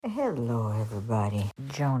Hello, everybody.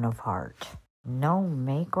 Joan of Heart. No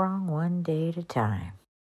make wrong one day at a time.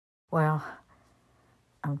 Well,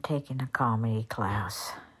 I'm taking a comedy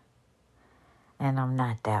class, and I'm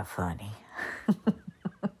not that funny.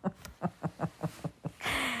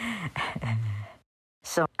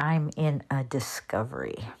 So I'm in a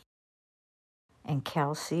discovery. And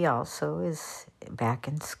Kelsey also is back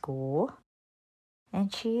in school,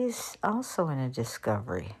 and she's also in a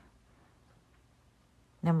discovery.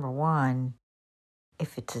 Number one,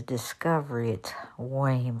 if it's a discovery, it's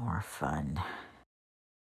way more fun.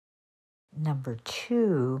 Number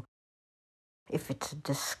two, if it's a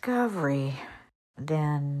discovery,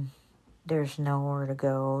 then there's nowhere to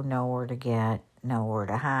go, nowhere to get, nowhere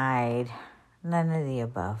to hide, none of the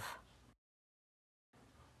above.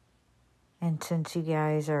 And since you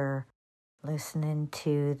guys are listening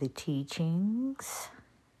to the teachings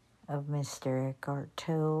of Mr. Eckhart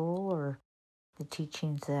Tolle, or the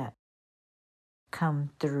teachings that come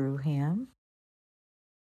through him,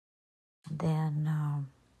 then,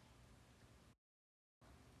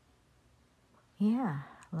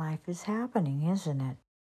 life is happening, isn't it?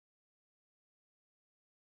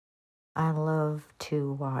 I love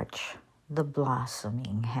to watch the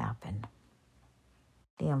blossoming happen,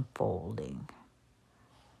 the unfolding.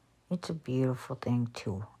 It's a beautiful thing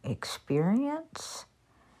to experience,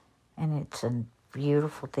 and it's a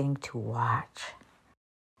beautiful thing to watch.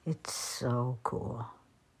 It's so cool.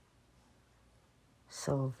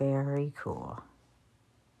 So very cool.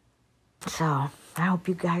 So, I hope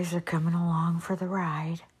you guys are coming along for the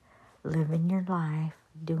ride, living your life,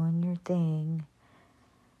 doing your thing,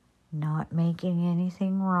 not making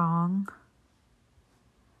anything wrong.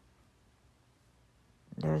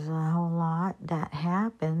 There's a whole lot that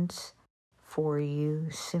happens for you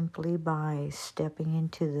simply by stepping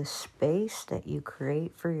into the space that you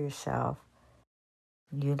create for yourself,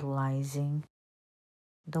 utilizing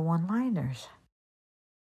the one-liners.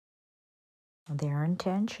 They're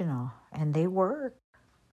intentional and they work.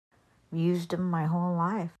 Used them my whole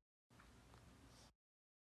life.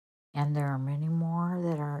 And there are many more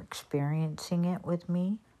that are experiencing it with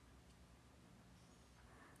me.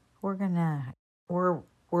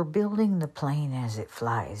 We're building the plane as it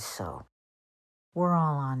flies, so we're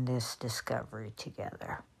all on this discovery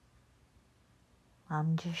together.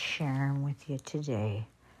 I'm just sharing with you today.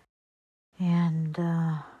 And,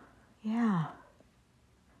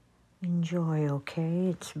 enjoy, okay?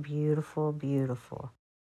 It's beautiful, beautiful.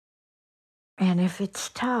 And if it's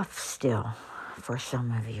tough still for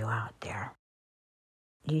some of you out there,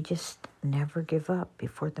 you just never give up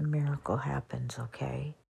before the miracle happens,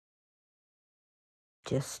 okay?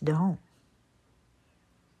 Just don't.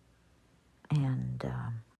 And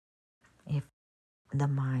if the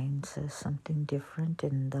mind says something different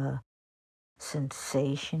and the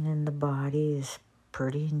sensation in the body is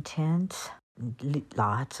pretty intense,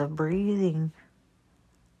 lots of breathing.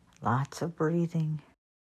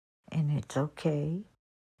 And it's okay.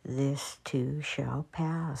 This too shall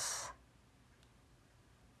pass.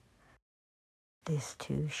 This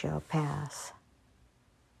too shall pass.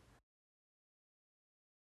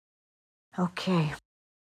 Okay.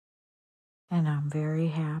 And I'm very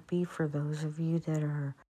happy for those of you that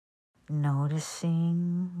are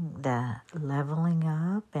noticing the leveling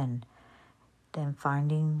up and then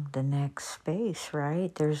finding the next space,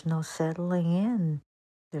 right? There's no settling in.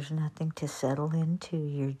 There's nothing to settle into.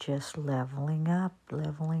 You're just leveling up.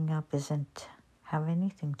 Leveling up doesn't have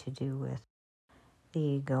anything to do with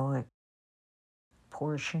the egoic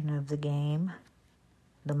portion of the game,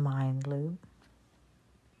 the mind loop.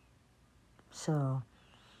 So,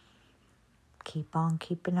 keep on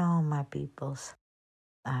keeping on, my peoples.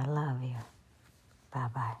 I love you.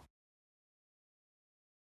 Bye-bye.